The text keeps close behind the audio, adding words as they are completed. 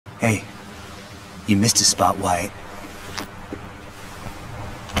Hey, you missed a spot, Wyatt.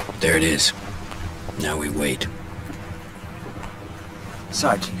 There it is. Now we wait.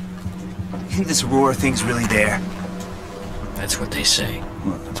 Sarge, you think this Aurora thing's really there? That's what they say.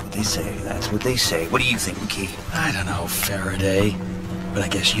 Well, that's what they say. That's what they say. What do you think, McKee? I don't know, Faraday. But I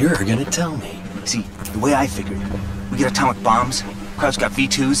guess you're gonna tell me. See, the way I figured, we get atomic bombs, crowd's got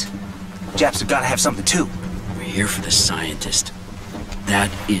V2s, Japs have gotta have something too. We're here for the scientist.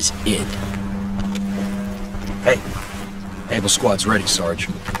 That is it. Hey, Able Squad's ready, Sarge.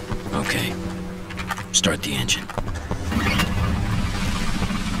 Okay. Start the engine.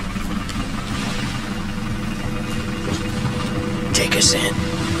 Take us in.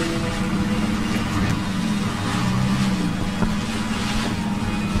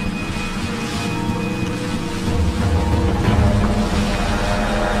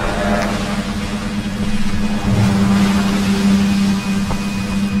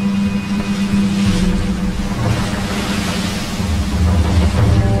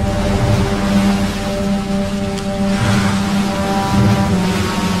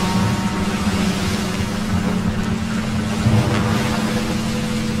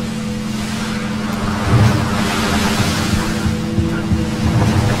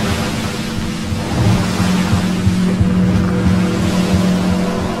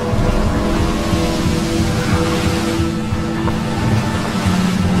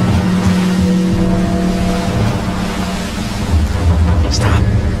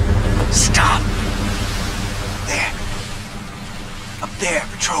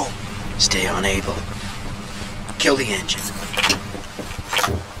 Stay on Able. Kill the engine.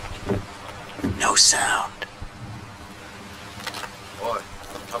 No sound. Oi,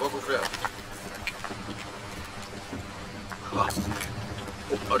 tabaco flare.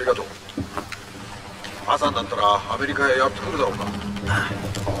 ありがとう。朝になったらアメリカへやってくるだろうか。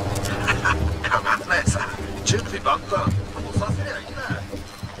構わないさ。準備万端。もうさせりゃいいな。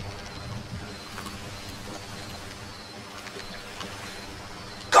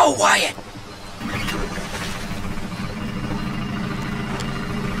Go, Wyatt!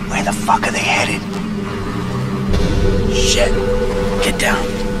 Where the fuck are they headed? Shit! Get down!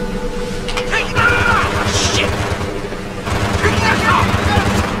 Shit!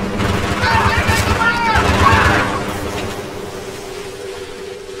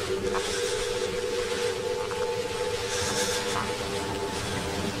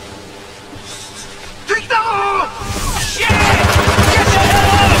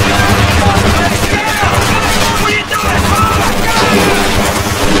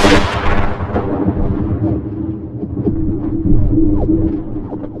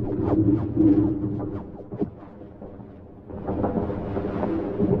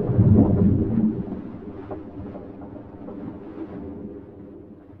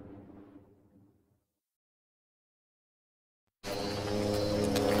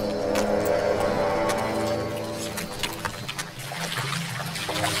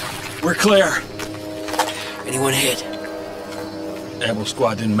 We're clear. Anyone hit? Able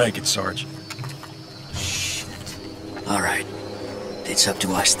Squad didn't make it, Sarge. Shit. All right. It's up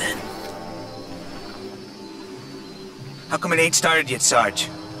to us then. How come it ain't started yet, Sarge?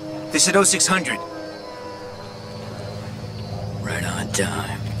 This at 0600. Right on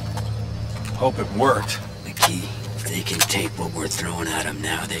time. Hope it worked. McKee, if they can take what we're throwing at them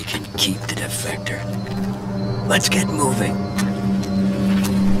now, they can keep the defector. Let's get moving.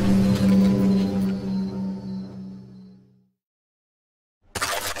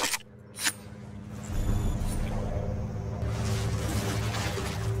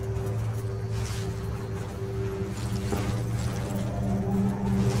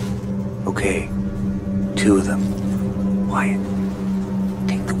 Okay, 2 of them. Wyatt,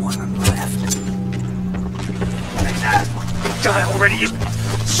 take the one on the left. Die already, you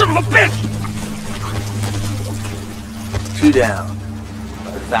son of a bitch! 2 down.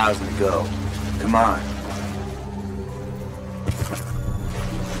 About 1,000 to go. Come on.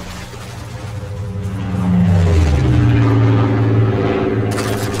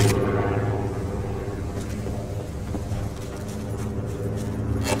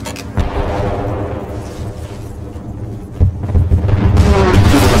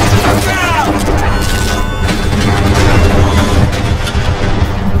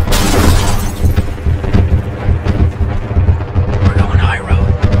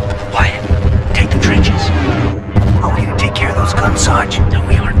 No,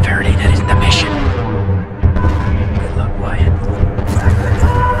 we aren't, Faraday. That isn't the mission. Good luck, Wyatt.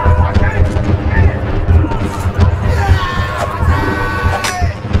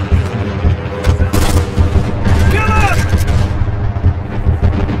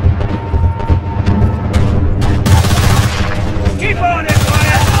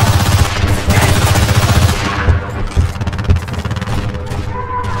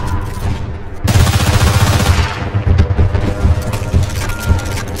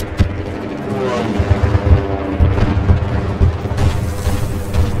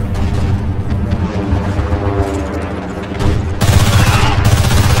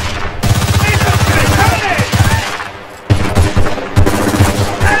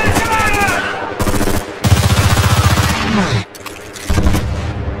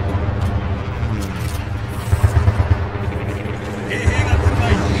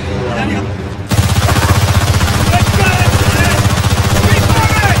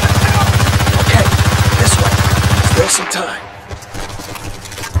 time.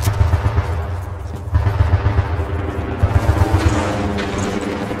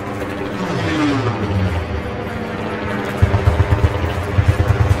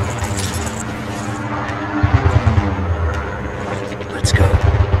 Let's go.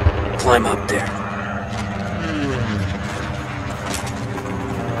 Climb up there.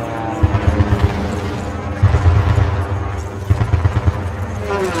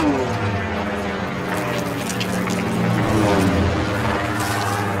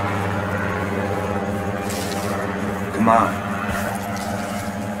 Come on.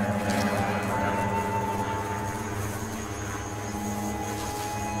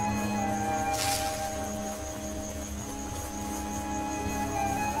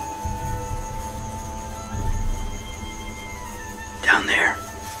 Down there,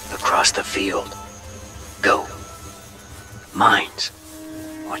 across the field. Go. Mines.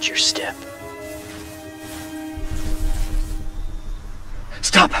 Watch your step.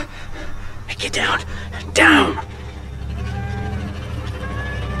 Stop! Get down. Down!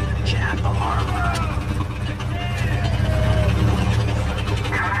 Chapel armor.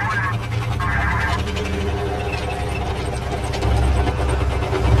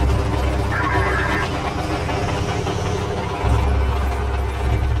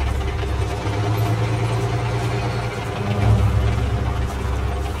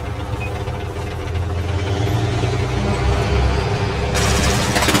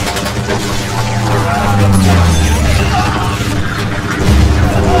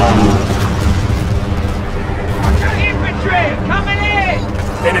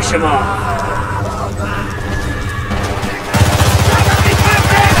 Finish him off.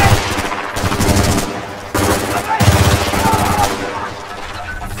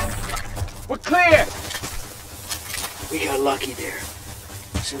 We're clear! We got lucky there.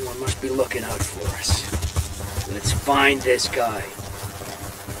 Someone must be looking out for us. Let's find this guy.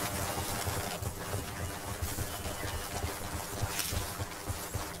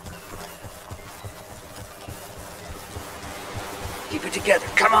 Keep it together,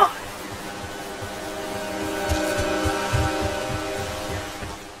 come on!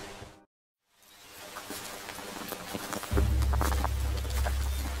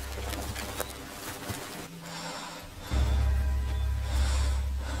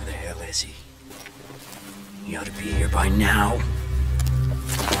 Where the hell is he? He ought to be here by now.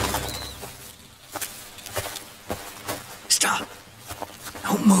 Stop!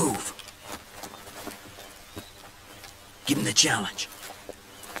 Don't move! Give him the challenge.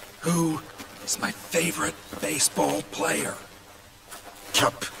 Who is my favorite baseball player?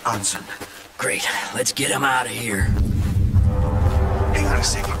 Chup Anson. Great, let's get him out of here. Hang on a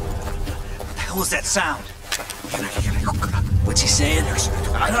second. What the hell was that sound? What's he saying?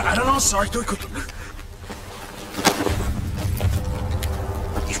 I don't know, sorry.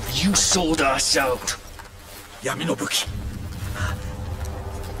 If you sold us out... Yaminobuki.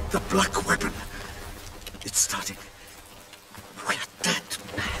 The black weapon. It's starting. We're dead,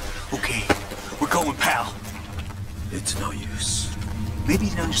 man. Okay, we're going, pal. It's no use. Maybe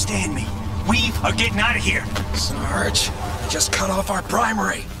you didn't understand me. We are getting out of here. Sarge, just cut off our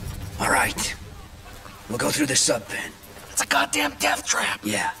primary. All right. We'll go through the sub-pen. It's a goddamn death trap.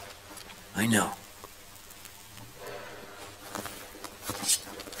 Yeah, I know.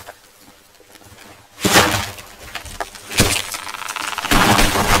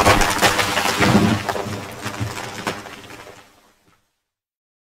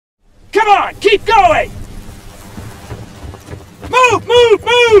 Come on, keep going! Move, move,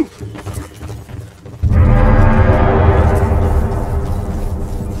 move!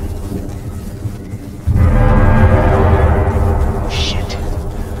 Shit.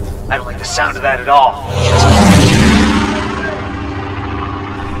 I don't like the sound of that at all.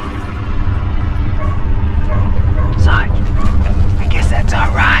 Sarge, I guess that's our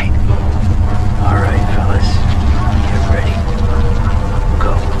ride. All right, fellas. Get ready.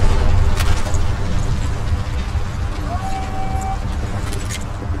 Go.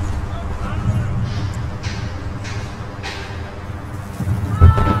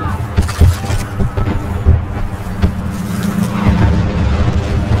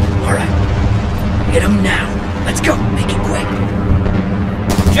 All right. Hit him now. Let's go. Make it quick.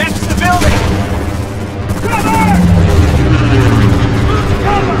 Get to the building! Cover!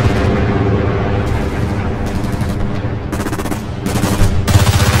 Cover!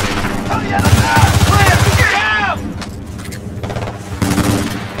 Oh, yeah, clear! Get out!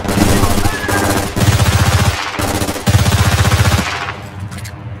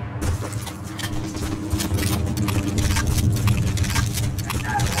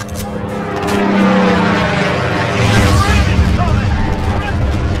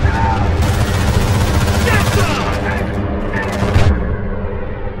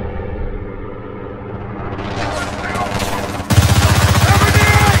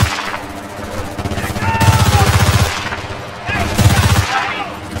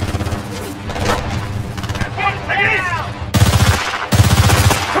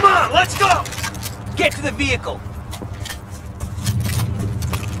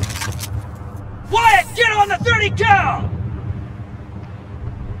 on the 30 cal!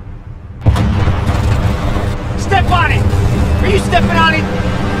 Step on it! Are you stepping on it?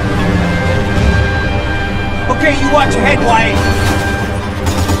 Okay, you watch your head, Wyatt.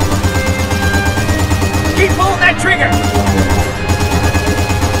 Keep pulling that trigger!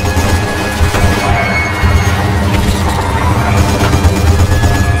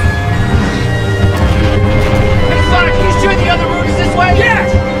 Hey, Sonic, are you sure the other route is this way? Yes!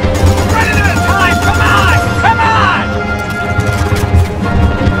 We're running out of time! Come on! Come on!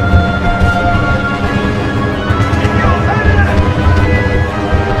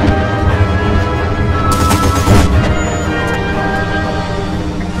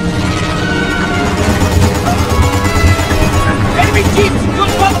 Enemy jeeps! Go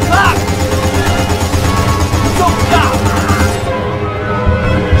 12 o'clock! Don't stop!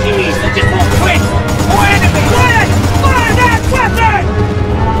 Jeez, they just won't quit! More enemies! Quiet! Fire that weapon!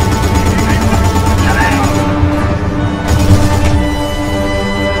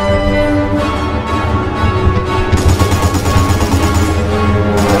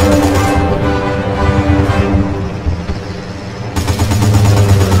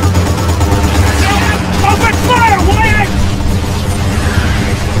 Open fire, Wyatt!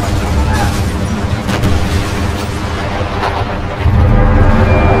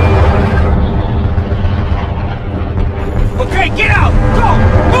 Okay, get out! Go!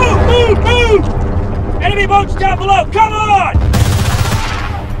 Move! Move! Move! Enemy boats down below! Come on!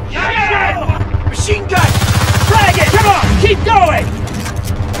 Shit! Machine gun! Drag it! Come on! Keep going!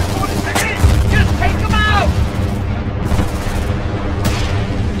 Just take them out!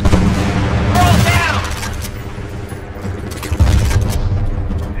 We're all down!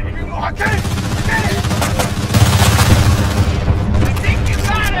 I think you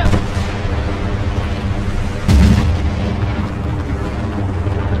got him!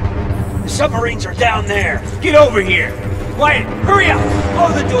 The submarines are down there. Get over here! Wyatt, hurry up!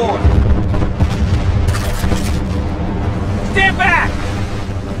 Close the door! Stand back!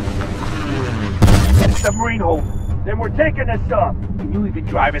 Submarine hold. Then we're taking the sub. Can you even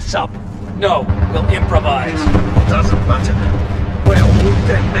drive us up? No, we'll improvise. Doesn't matter. Well, move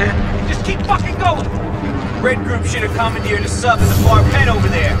that man. Just keep fucking going! Red Group should have commandeered a sub in the far pen over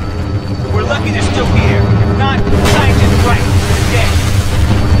there. We're lucky they're still here. If not, scientists right. They're dead.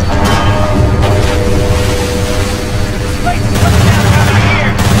 Place is coming down around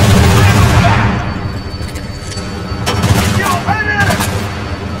here! Move back!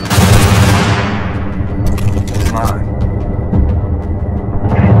 Come on.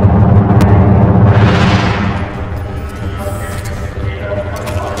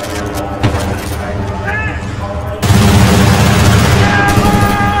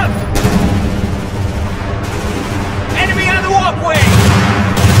 Enemy on the walkway!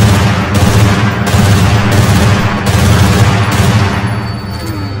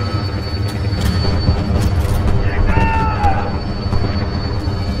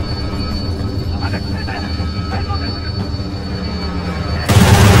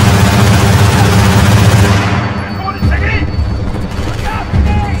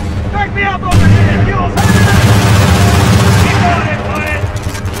 Back me up over here! Keep on it, Wyatt!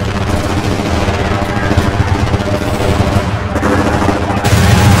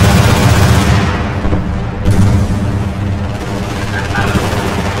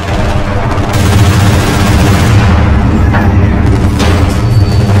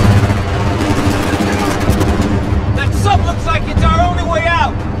 That sub looks like it's our only way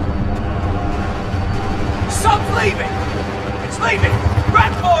out! Sub's leaving! It's leaving!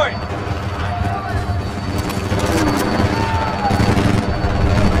 Run for it!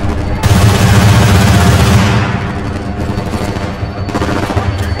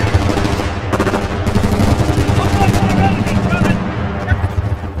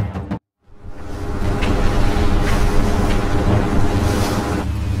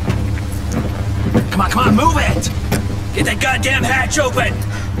 Come on, move it! Get that goddamn hatch open!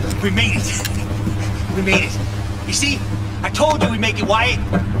 We made it. We made it. You see? I told you we'd make it, Wyatt.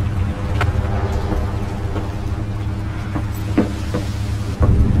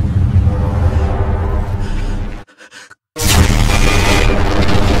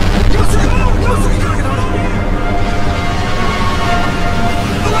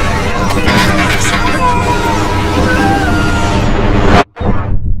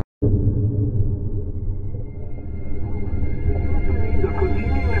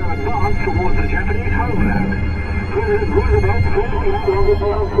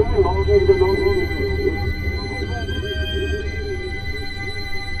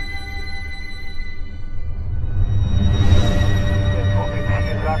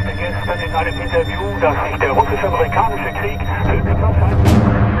 sagte gestern in einem Interview, dass sich der russisch-amerikanische Krieg höchstwahrscheinlich...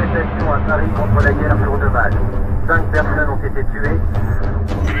 Répression à Paris contre la guerre sur 2 vagues. 5 personnes ont été tuées.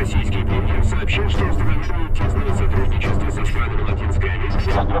 Российский премьер сообщил, что возобновляет тесное сотрудничество со странами Латинской Америки.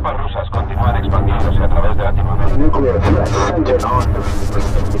 Las tropas rusas continúan expandiéndose a través de la Timor.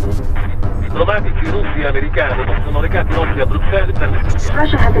 Diplomatici russi e americani sono recati oggi a Bruxelles per le...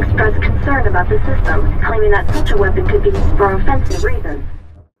 Russia has expressed concern about the system, claiming that such a weapon could be used for offensive reasons.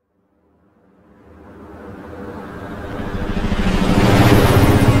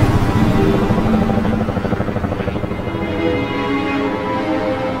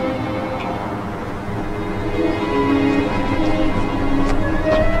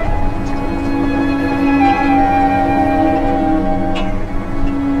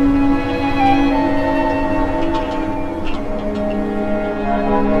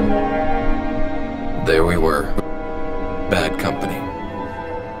 There we were. Bad company.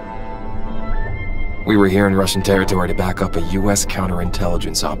 We were here in Russian territory to back up a US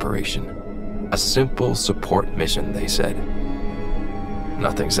counterintelligence operation. A simple support mission, they said.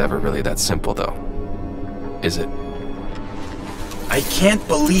 Nothing's ever really that simple, though. Is it? I can't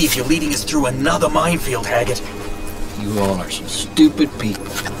believe you're leading us through another minefield, Haggett. You all are some stupid people.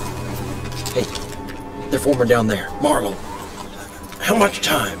 Hey, they're forming down there. Marlowe. How much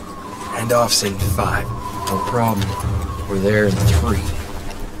time? Handoff's in 5. No problem. We're there in 3.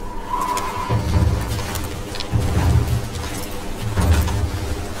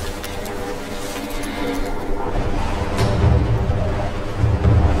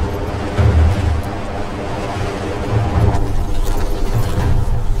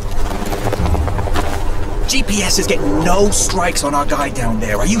 GPS is getting no strikes on our guy down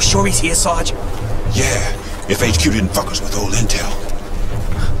there. Are you sure he's here, Sarge? Yeah, if HQ didn't fuck us with old intel.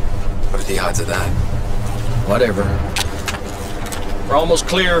 What are the odds of that? Whatever. We're almost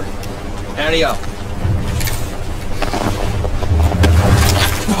clear. Ante up.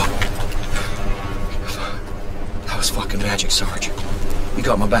 That was fucking magic, Sarge. You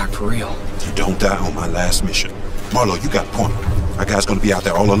got my back for real. You don't die on my last mission. Marlowe, you got a point. Our guy's gonna be out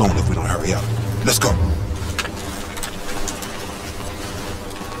there all alone if we don't hurry up. Let's go.